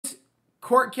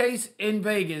Court case in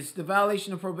Vegas. The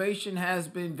violation of probation has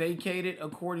been vacated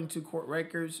according to court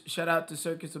records. Shout out to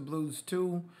Circus of Blues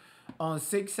 2. On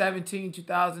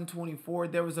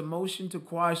 6/17/2024, there was a motion to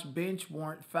quash bench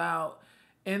warrant filed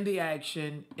in the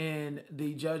action in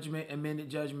the amended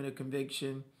judgment of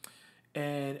conviction.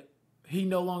 And he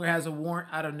no longer has a warrant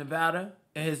out of Nevada.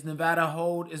 And his Nevada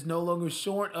hold is no longer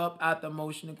shorn up at the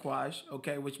motion to quash,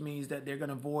 okay, which means that they're going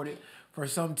to void it for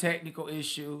some technical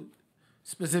issue,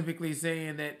 specifically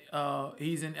saying that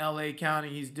he's in LA County,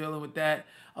 he's dealing with that.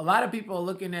 A lot of people are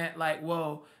looking at like,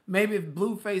 well, maybe if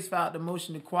BlueFace filed the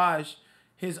motion to quash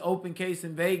his open case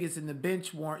in Vegas and the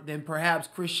bench warrant, then perhaps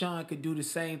Chrisean could do the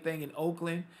same thing in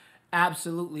Oakland.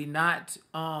 Absolutely not.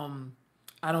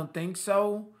 I don't think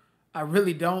so. I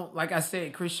really don't. Like I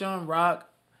said, Chrisean Rock,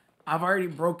 I've already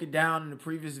broke it down in the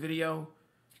previous video.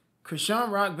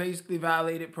 Chrisean Rock basically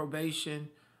violated probation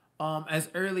as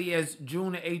early as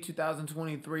June 8,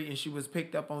 2023, and she was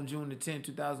picked up on June 10,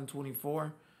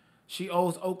 2024. She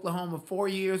owes Oklahoma 4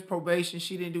 years probation.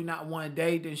 She didn't do not one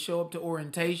day, didn't show up to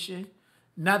orientation.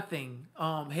 Nothing.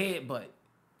 Headbutt.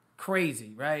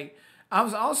 Crazy, right? I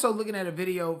was also looking at a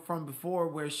video from before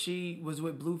where she was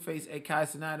with BlueFace at Kai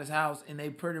Cenata's house, and they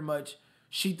pretty much,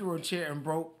 she threw a chair and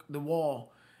broke the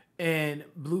wall. And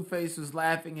BlueFace was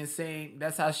laughing and saying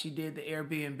that's how she did the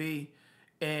Airbnb.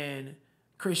 And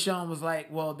Chrisean was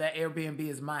like, well, that Airbnb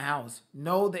is my house.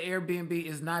 No, the Airbnb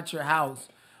is not your house.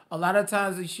 A lot of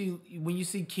times when you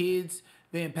see kids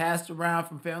being passed around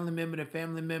from family member to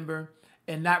family member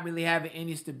and not really having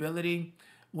any stability,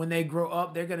 when they grow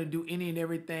up, they're going to do any and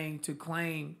everything to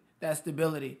claim that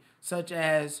stability, such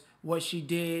as what she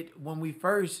did when we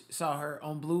first saw her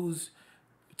on Blue's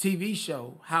TV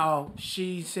show, how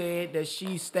she said that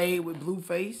she stayed with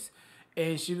BlueFace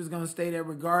and she was going to stay there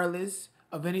regardless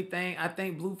of anything. I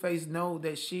think BlueFace know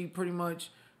that she pretty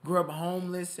much grew up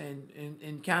homeless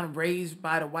and kind of raised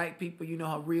by the white people, you know,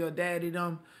 her real daddy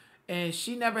them. And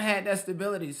she never had that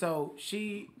stability. So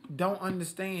she don't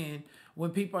understand when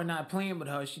people are not playing with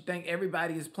her. She think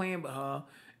everybody is playing with her.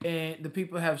 And the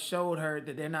people have showed her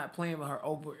that they're not playing with her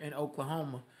over in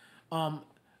Oklahoma.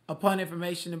 Upon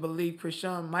information to believe,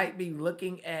 Chrisean might be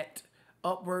looking at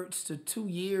upwards to 2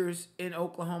 years in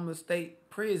Oklahoma State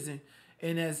Prison.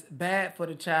 And that's bad for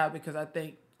the child because I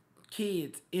think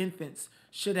kids, infants,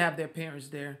 should have their parents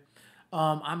there.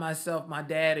 I myself, my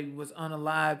daddy was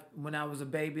unalive when I was a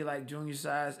baby, like junior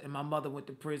size, and my mother went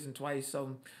to prison twice.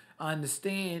 So I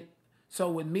understand. So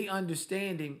with me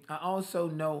understanding, I also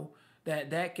know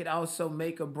that could also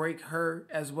make or break her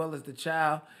as well as the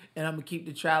child. And I'm going to keep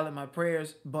the child in my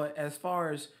prayers. But as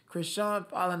far as Chrisean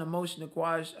filing a motion to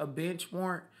quash a bench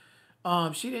warrant,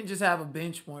 she didn't just have a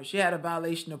bench warrant. She had a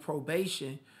violation of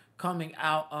probation coming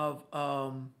out of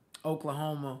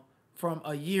Oklahoma from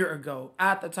a year ago.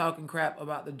 After talking crap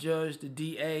about the judge, the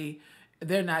DA,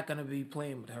 they're not going to be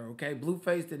playing with her, okay?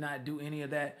 BlueFace did not do any of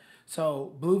that.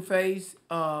 So BlueFace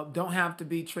don't have to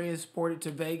be transported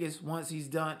to Vegas once he's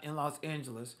done in Los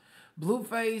Angeles.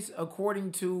 BlueFace,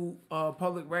 according to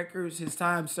public records, his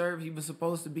time served, he was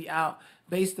supposed to be out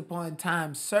based upon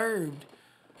time served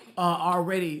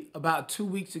already about 2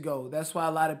 weeks ago. That's why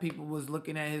a lot of people was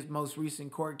looking at his most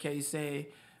recent court case saying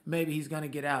maybe he's going to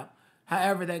get out.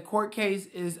 However, that court case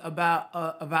is about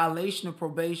a violation of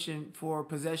probation for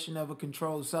possession of a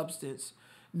controlled substance.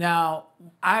 Now,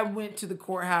 I went to the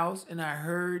courthouse and I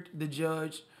heard the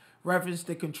judge reference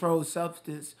the controlled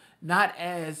substance not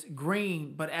as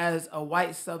green, but as a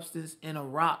white substance in a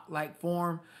rock-like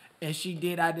form. And she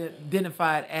did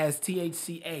identify it as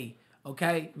THCA.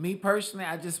 Okay? Me personally,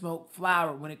 I just smoke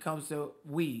flower when it comes to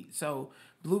weed. So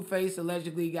BlueFace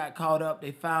allegedly got caught up.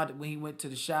 They found it when he went to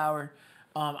the shower.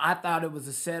 I thought it was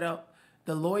a setup.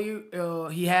 The lawyer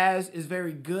he has is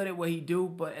very good at what he do,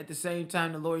 but at the same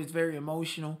time, the lawyer is very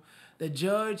emotional. The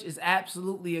judge is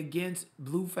absolutely against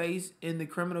BlueFace in the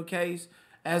criminal case,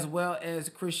 as well as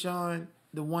Chrisean,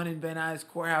 the one in Van Nuys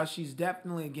courthouse. She's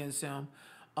definitely against him.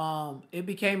 It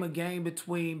became a game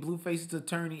between BlueFace's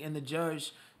attorney and the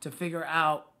judge to figure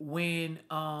out when,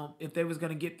 if they was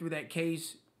going to get through that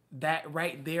case that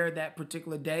right there, that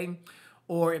particular day,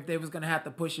 or if they was going to have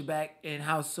to push it back and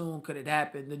how soon could it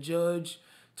happen. The judge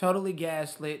totally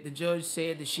gaslit. The judge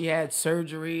said that she had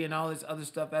surgery and all this other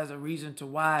stuff as a reason to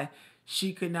why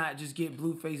she could not just get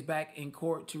BlueFace back in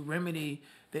court to remedy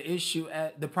the issue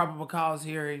at the probable cause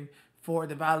hearing for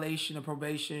the violation of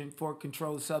probation for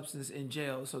controlled substance in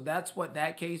jail. So that's what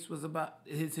that case was about.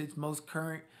 His most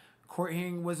current court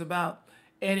hearing was about.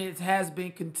 And it has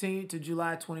been continued to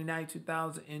July 29,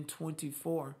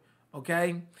 2024.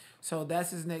 Okay? So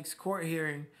that's his next court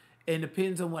hearing. And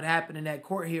depends on what happened in that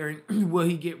court hearing, will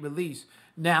he get released?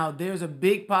 Now, there's a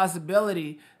big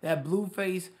possibility that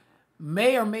BlueFace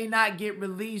may or may not get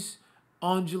released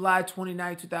on July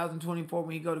 29, 2024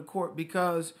 when he go to court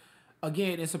because,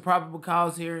 again, it's a probable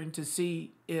cause hearing to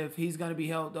see if he's going to be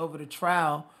held over to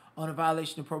trial on a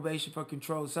violation of probation for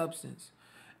controlled substance.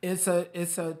 It's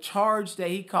a charge that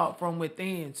he caught from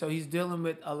within, so he's dealing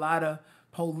with a lot of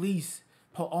police.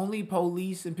 Only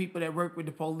police and people that work with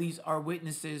the police are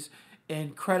witnesses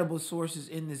and credible sources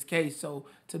in this case. So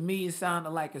to me, it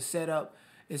sounded like a setup.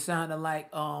 It sounded like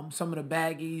some of the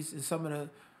baggies and some of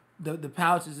the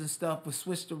pouches and stuff was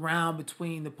switched around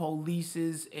between the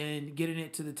polices and getting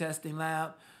it to the testing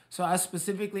lab. So I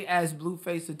specifically asked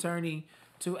BlueFace attorney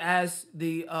to ask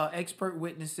the expert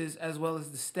witnesses as well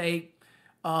as the state,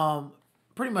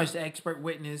 pretty much the expert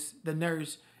witness, the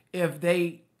nurse, if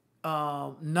they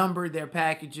numbered their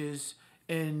packages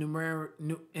in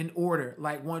order,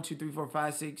 like 1, 2, 3, 4,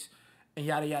 5, 6, and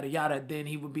yada yada yada, then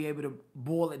he would be able to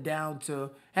boil it down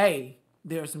to, hey,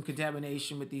 there's some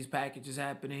contamination with these packages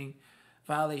happening,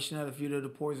 violation of the fruit of the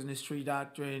poisonous tree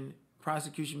doctrine,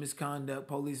 prosecution misconduct,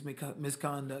 police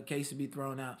misconduct, case to be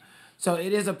thrown out. So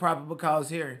it is a probable cause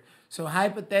hearing. So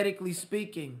hypothetically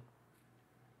speaking,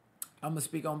 I'm going to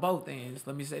speak on both ends.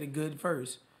 Let me say the good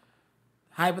first.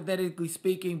 Hypothetically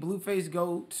speaking, BlueFace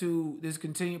go to this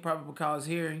continued probable cause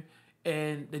hearing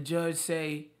and the judge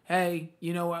say, hey,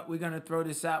 you know what? We're going to throw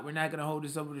this out. We're not going to hold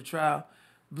this over to trial.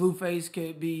 BlueFace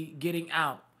could be getting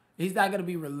out. He's not going to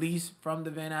be released from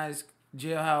the Van Nuys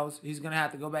jailhouse. He's going to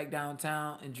have to go back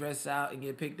downtown and dress out and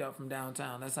get picked up from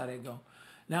downtown. That's how they go.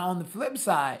 Now, on the flip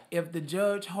side, if the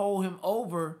judge hold him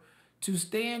over to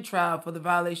stand trial for the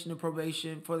violation of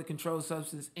probation for the controlled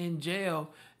substance in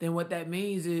jail, then what that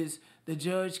means is the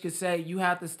judge could say you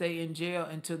have to stay in jail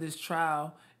until this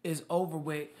trial is over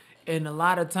with. And a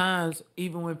lot of times,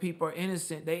 even when people are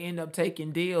innocent, they end up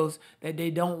taking deals that they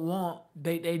don't want.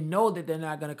 They know that they're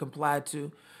not going to comply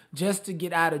to just to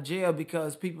get out of jail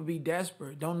because people be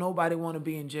desperate. Don't nobody want to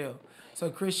be in jail. So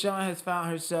Chrisean has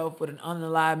found herself with an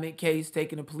unalignment case,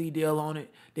 taking a plea deal on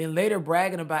it. Then later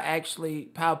bragging about actually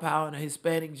pow-powing a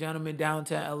Hispanic gentleman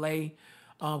downtown L.A.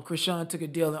 Chrisean took a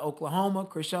deal in Oklahoma.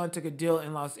 Chrisean took a deal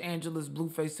in Los Angeles.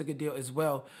 BlueFace took a deal as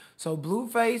well. So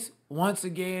BlueFace, once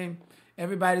again,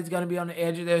 everybody's going to be on the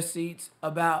edge of their seats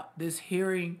about this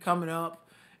hearing coming up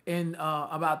in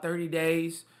about 30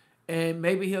 days. And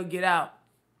maybe he'll get out.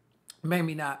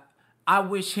 Maybe not. I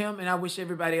wish him and I wish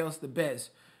everybody else the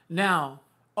best. Now,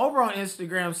 over on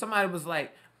Instagram, somebody was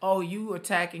like, oh, you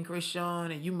attacking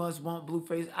Chrisean and you must want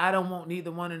BlueFace. I don't want neither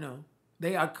one of them.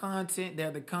 They are content.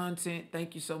 They're the content.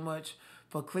 Thank you so much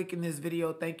for clicking this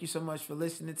video. Thank you so much for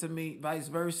listening to me, vice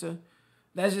versa.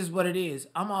 That's just what it is.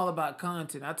 I'm all about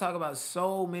content. I talk about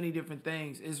so many different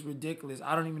things. It's ridiculous.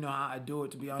 I don't even know how I do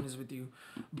it, to be honest with you.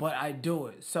 But I do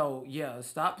it. So, yeah,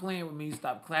 stop playing with me.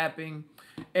 Stop clapping.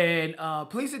 And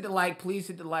please hit the like. Please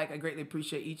hit the like. I greatly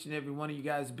appreciate each and every one of you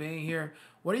guys being here.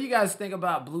 What do you guys think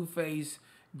about BlueFace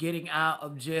getting out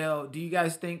of jail? Do you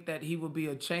guys think that he will be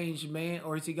a changed man,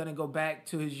 or is he going to go back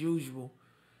to his usual?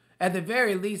 At the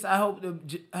very least, I hope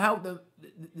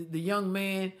the young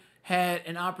man had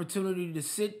an opportunity to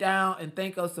sit down and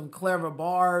think of some clever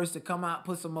bars to come out,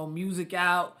 put some more music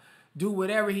out, do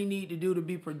whatever he need to do to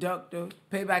be productive,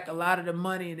 pay back a lot of the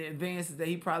money and the advances that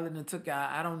he probably done took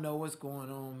out. I don't know what's going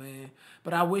on, man.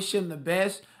 But I wish him the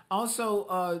best.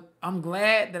 Also, I'm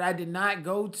glad that I did not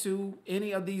go to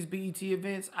any of these BET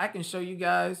events. I can show you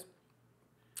guys.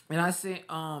 And I sent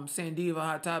Sandiva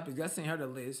Hot Topics. I sent her the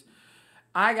list.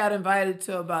 I got invited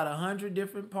to about 100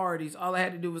 different parties. All I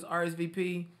had to do was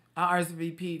RSVP. I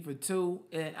RSVP'd for 2,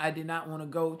 and I did not want to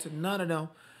go to none of them.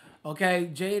 Okay,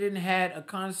 Jaden had a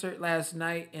concert last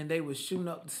night, and they was shooting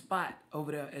up the spot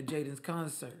over there at Jaden's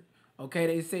concert. Okay,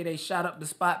 they say they shot up the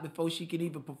spot before she could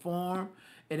even perform,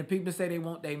 and the people say they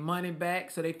want their money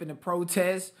back, so they finna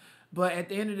protest. But at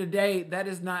the end of the day, that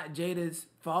is not Jaden's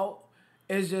fault.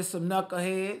 It's just some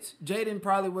knuckleheads. Jaden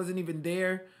probably wasn't even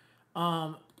there.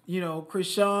 You know,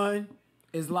 Chrisean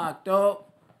is locked up.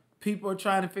 People are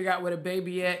trying to figure out where the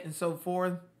baby at and so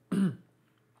forth.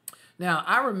 Now,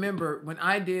 I remember when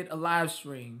I did a live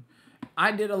stream.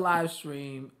 I did a live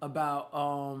stream about,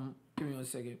 give me 1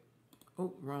 second.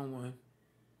 Oh, wrong one.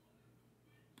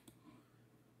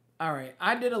 All right.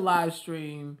 I did a live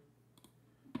stream,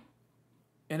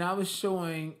 and I was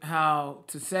showing how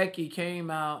Taseki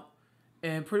came out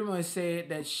and pretty much said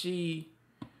that she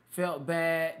felt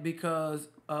bad because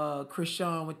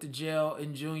Chrisean went to jail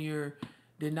and Junior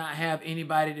did not have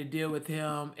anybody to deal with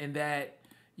him, and that,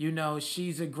 you know,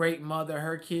 she's a great mother.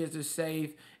 Her kids are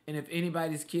safe, and if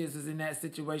anybody's kids is in that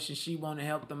situation, she want to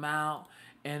help them out.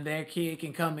 and their kid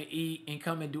can come and eat and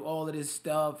come and do all of this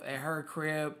stuff at her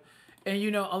crib. And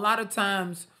you know, a lot of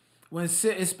times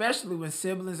especially when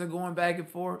siblings are going back and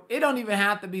forth, it don't even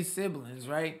have to be siblings,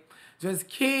 right? Just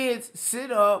kids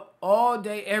sit up all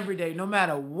day, every day, no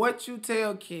matter what you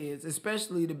tell kids,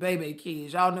 especially the baby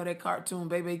kids. Y'all know that cartoon,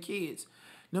 Baby Kids.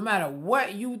 No matter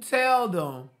what you tell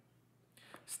them,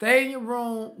 stay in your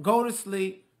room, go to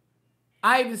sleep.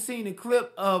 I even seen a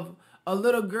clip of a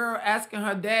little girl asking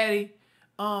her daddy,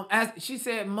 she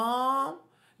said, "Mom,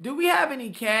 do we have any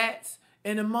cats?"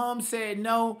 And the mom said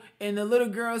no. And the little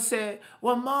girl said,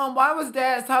 "Well, Mom, why was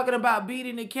Dad talking about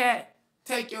beating the cat?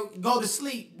 Go to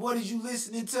sleep. What is you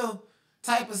listening to?"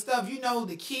 Type of stuff. You know,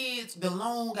 the kids, the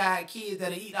long-eyed kids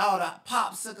that'll eat all the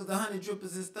popsicles, the honey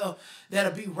drippers and stuff,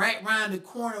 that'll be right around the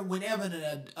corner whenever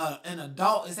an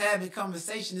adult is having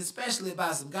conversation, especially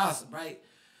about some gossip, right?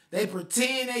 They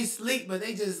pretend they sleep, but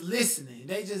they just listening.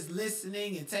 They just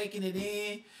listening and taking it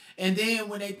in. And then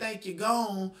when they think you're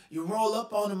gone, you roll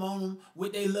up on them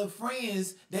with their little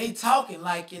friends. They talking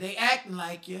like you. They acting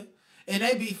like you. And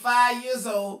they be 5 years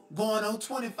old, going on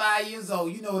 25 years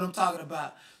old. You know what I'm talking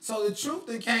about. So the truth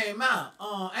that came out.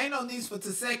 Ain't no need for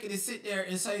Taseki to sit there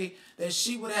and say that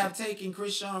she would have taken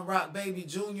Chrisean Rock Baby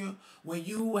Jr. when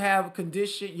you have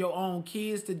conditioned your own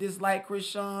kids to dislike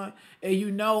Chrisean. And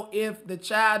you know if the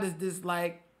child is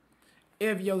disliked,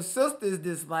 if your sister is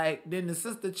disliked, then the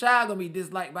sister child gonna be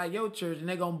disliked by your church, and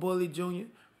they're gonna bully Junior,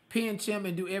 pinch him,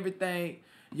 and do everything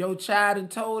your child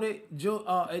and told it.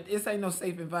 This ain't no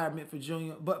safe environment for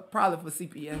Junior, but probably for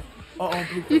CPS or on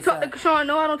BlueFace. You talk to Chrisean?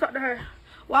 No, I don't talk to her.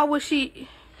 Why would she?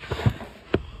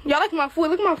 Y'all like my foot?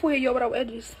 Look at my forehead, yo, without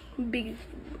edges. Big.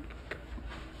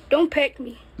 Don't peck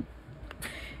me.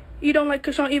 You don't like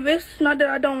Chrisean either. It's not that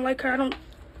I don't like her. I don't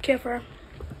care for her.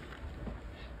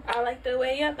 I like the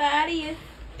way your body is.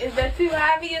 Is that too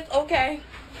obvious? Okay.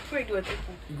 We're doing this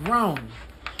one. Grown.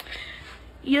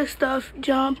 Your stuff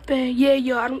jumping. Yeah,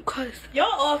 yo, I don't cuss.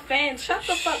 Y'all all fans. Shut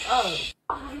the fuck up.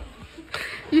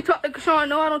 You talk to Chrisean?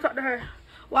 No, I don't talk to her.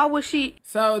 Why would she?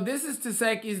 So this is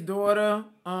Taseki's daughter.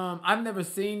 I've never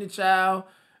seen the child.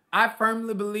 I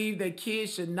firmly believe that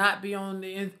kids should not be on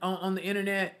the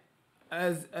internet.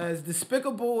 As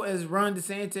despicable as Ron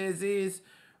DeSantis is,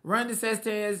 Ron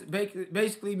DeSantis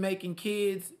basically making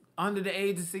kids under the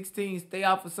age of 16 stay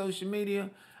off of social media.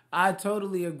 I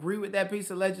totally agree with that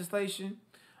piece of legislation.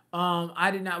 I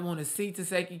did not want to see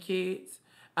Taseki kids.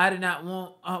 I did not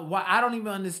want. Why? I don't even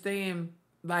understand.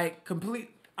 Like content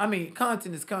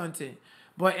is content.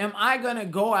 But am I gonna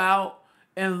go out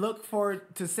and look for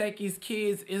Taseki's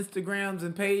kids' Instagrams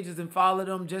and pages and follow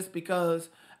them just because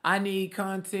I need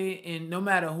content, and no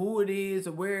matter who it is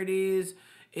or where it is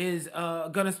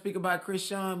gonna speak about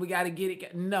Chrisean, we gotta get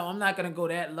it? No, I'm not gonna go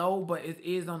that low, but it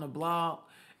is on the blog,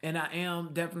 and I am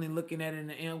definitely looking at it,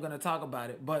 and I am gonna talk about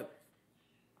it. But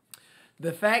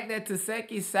the fact that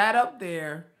Taseki sat up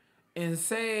there and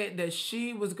said that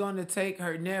she was gonna take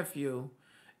her nephew,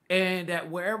 and that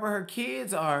wherever her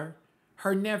kids are,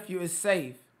 her nephew is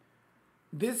safe.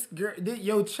 This girl,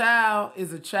 your child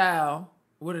is a child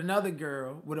with another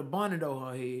girl with a bonnet over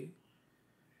her head.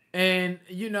 And,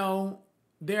 you know,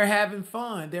 they're having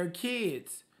fun. They're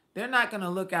kids. They're not going to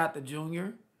look out the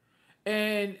Junior.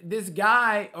 And this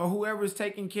guy or whoever's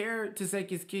taking care to take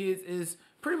his kids is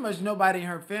pretty much nobody in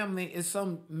her family. It's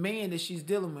some man that she's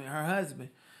dealing with, her husband.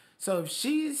 So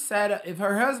if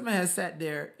her husband has sat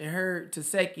there and heard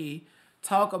Taseki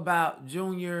talk about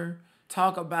Junior,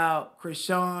 talk about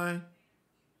Chrisean,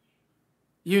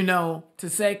 you know,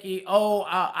 Taseki,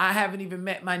 I haven't even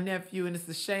met my nephew, and it's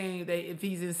a shame that if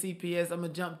he's in CPS, I'm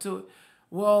going to jump to it.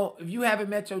 Well, if you haven't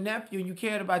met your nephew and you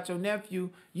cared about your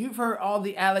nephew, you've heard all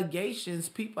the allegations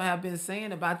people have been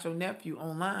saying about your nephew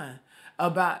online,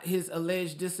 about his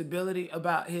alleged disability,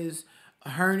 about his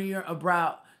hernia,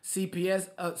 about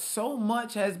CPS. So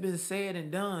much has been said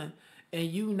and done, and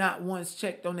you not once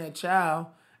checked on that child.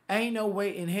 Ain't no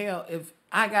way in hell if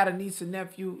I got a niece and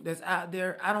nephew that's out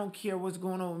there, I don't care what's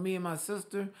going on with me and my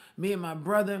sister, me and my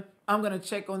brother, I'm going to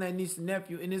check on that niece and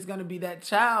nephew, and it's going to be that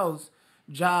child's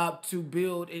job to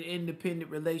build an independent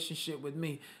relationship with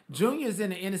me. Junior's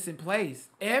in an innocent place.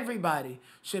 Everybody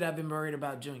should have been worried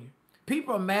about Junior.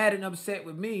 People are mad and upset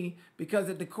with me because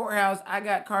at the courthouse, I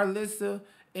got Carlissa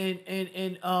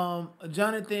and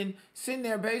Jonathan sitting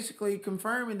there basically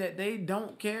confirming that they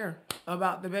don't care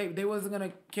about the baby. They wasn't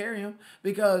going to carry him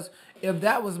because if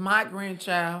that was my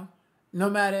grandchild, no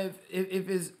matter if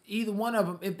it's either one of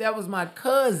them, if that was my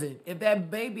cousin, if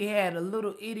that baby had a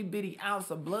little itty bitty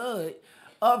ounce of blood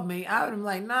of me, I would have been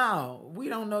like, no, we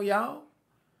don't know y'all.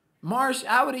 Marsh,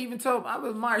 I would have even told,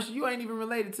 Marsh, you ain't even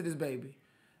related to this baby.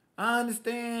 I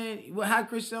understand how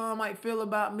Chrisean might feel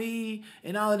about me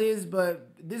and all of this, but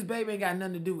this baby ain't got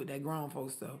nothing to do with that grown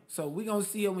folks stuff. So we gonna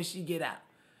see her when she get out.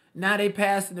 Now they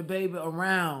passing the baby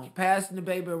around,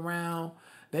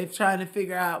 They trying to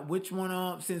figure out which one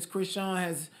of them, since Chrisean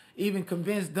has even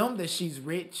convinced them that she's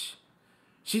rich.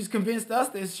 She's convinced us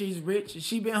that she's rich and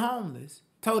she been homeless.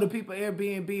 Told the people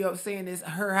Airbnb up saying it's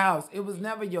her house. It was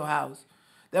never your house.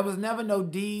 There was never no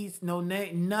deeds, no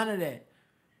name, none of that.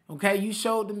 Okay, you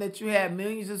showed them that you had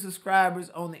millions of subscribers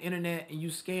on the internet and you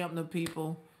scammed the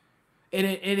people. And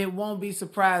it won't be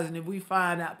surprising if we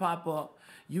find out pop up,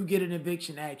 you get an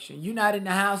eviction action. You're not in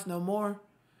the house no more.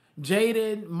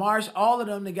 Jaden, Marsh, all of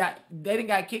them, they didn't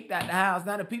got kicked out the house.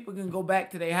 Now the people can go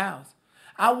back to their house.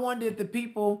 I wonder if the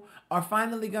people are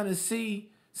finally gonna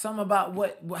see some about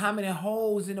how many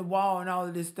holes in the wall and all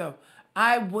of this stuff.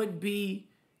 I wouldn't be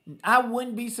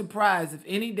surprised if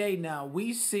any day now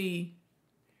we see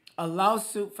a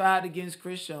lawsuit filed against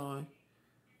Chrisean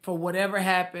for whatever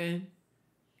happened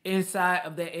inside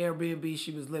of that Airbnb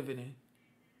she was living in.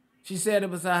 She said it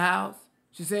was her house.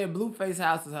 She said BlueFace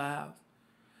house is her house.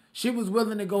 She was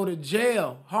willing to go to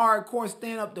jail, hardcore,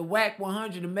 stand up to whack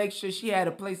 100 to make sure she had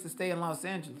a place to stay in Los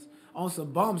Angeles on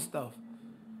some bum stuff.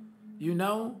 You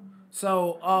know?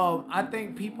 So I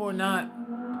think people are not,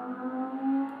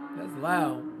 that's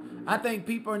loud. I think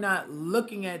people are not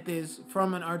looking at this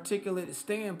from an articulate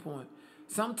standpoint.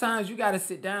 Sometimes you got to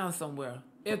sit down somewhere.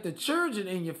 If the children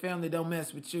in your family don't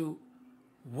mess with you,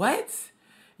 what?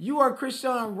 You are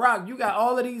Chrisean Rock. You got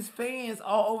all of these fans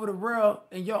all over the world,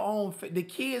 and the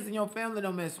kids in your family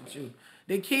don't mess with you.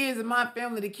 The kids in my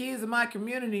family, the kids in my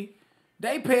community,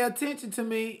 they pay attention to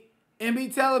me and be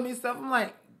telling me stuff. I'm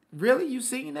like, really? You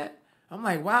seen that? I'm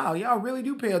like, wow, y'all really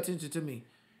do pay attention to me.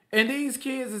 And these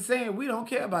kids are saying, we don't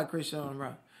care about Chrisean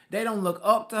Rock. They don't look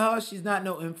up to her. She's not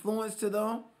no influence to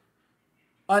them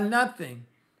or nothing.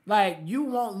 Like, you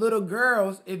want little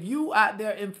girls, if you out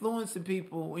there influencing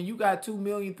people and you got 2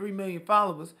 million, 3 million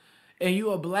followers and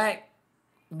you a black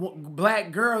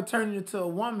girl turning into a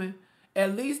woman,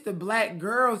 at least the black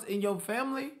girls in your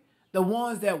family, the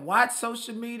ones that watch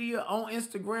social media on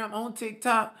Instagram, on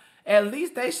TikTok, at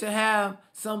least they should have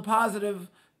some positive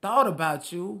thought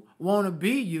about you, want to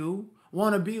be you,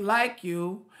 want to be like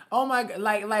you. Oh my God,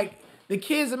 like the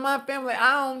kids in my family,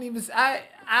 I don't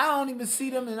even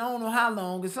see them in I don't know how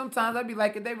long. And sometimes I'd be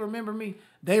like, if they remember me,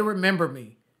 they remember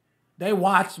me. They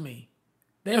watch me.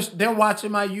 They're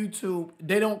watching my YouTube.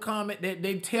 They don't comment.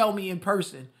 They tell me in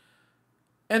person.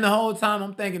 And the whole time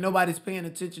I'm thinking nobody's paying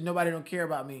attention. Nobody don't care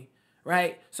about me,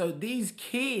 right? So these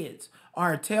kids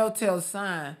are a telltale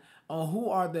sign on who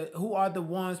are the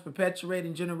ones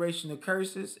perpetuating generational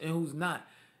curses and who's not.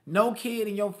 No kid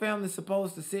in your family is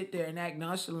supposed to sit there and act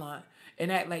nonchalant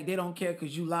and act like they don't care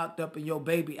because you locked up and your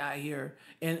baby out here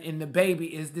and the baby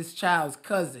is this child's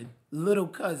cousin, little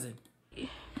cousin.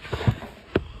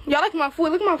 Y'all like my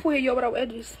foot? Look at my forehead, yo, without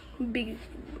edges. Big.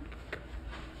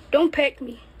 Don't peck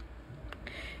me.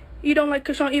 You don't like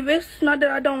Chrisean either. It's not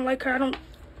that I don't like her. I don't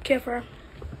care for her.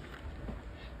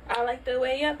 I like the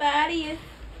way your body is.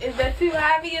 Is that too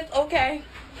obvious? Okay.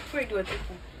 We're doing this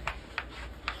one.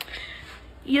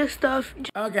 Your stuff.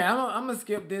 Okay, I'm gonna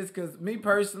skip this because me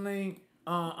personally,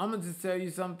 I'm gonna just tell you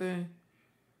something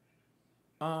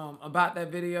about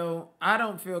that video. I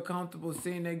don't feel comfortable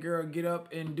seeing that girl get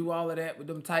up and do all of that with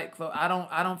them tight clothes. I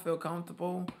don't feel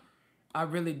comfortable. I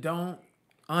really don't.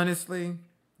 Honestly,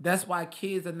 that's why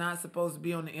kids are not supposed to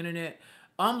be on the internet.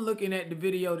 I'm looking at the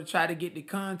video to try to get the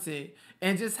content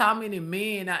and just how many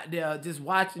men out there just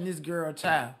watching this girl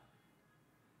child.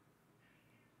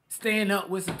 Staying up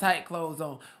with some tight clothes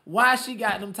on. Why she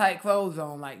got them tight clothes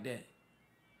on like that?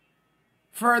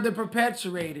 Further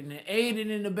perpetuating it,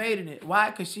 aiding and abating it. Why?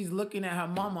 Because she's looking at her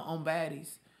mama on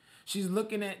baddies. She's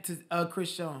looking at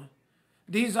Chrisean.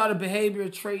 These are the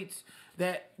behavioral traits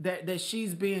that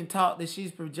she's being taught, that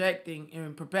she's projecting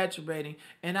and perpetuating,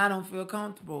 and I don't feel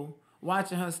comfortable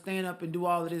watching her stand up and do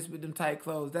all of this with them tight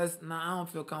clothes. I don't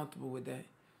feel comfortable with that.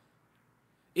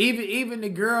 Even the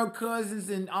girl cousins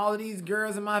and all of these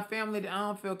girls in my family,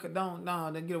 don't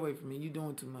get away from me. You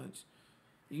doing too much.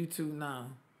 You too, nah.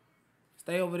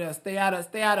 Stay over there. Stay out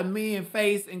of men's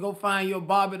face and go find your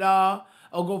Barbie doll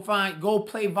or go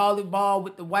play volleyball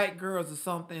with the white girls or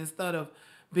something instead of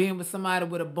being with somebody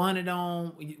with a bonnet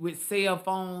on, with cell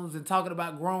phones and talking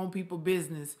about grown people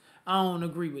business. I don't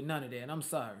agree with none of that. I'm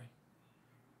sorry.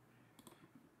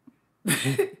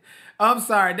 I'm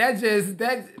sorry.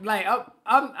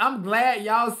 I'm glad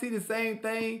y'all see the same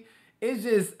thing. It's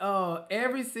just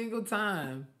every single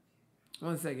time.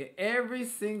 One second. Every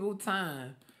single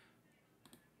time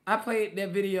I played that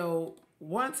video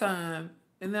one time,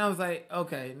 And then I was like,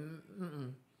 okay,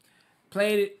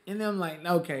 played it, and then I'm like,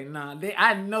 okay, nah.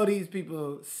 I know these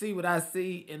people see what I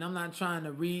see, and I'm not trying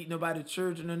to read nobody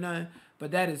children or nothing,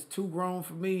 but that is too grown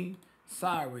for me.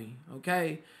 Sorry,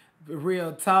 okay?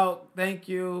 Real talk. Thank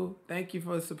you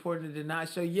for supporting the Did Not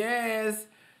Show. Yes.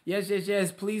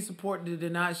 Please support the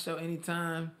Did Not Show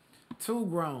anytime. Too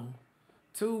grown.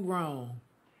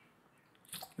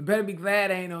 You better be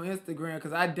glad I ain't on Instagram,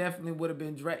 because I definitely would have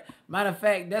been dragged. Matter of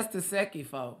fact, that's the Seki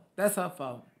fault. That's her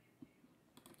fault.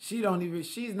 She's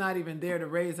not even there to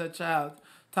raise her child.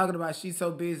 Talking about she's so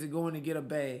busy going to get a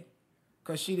bag.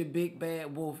 Because she the big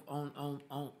bad wolf on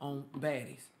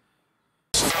baddies.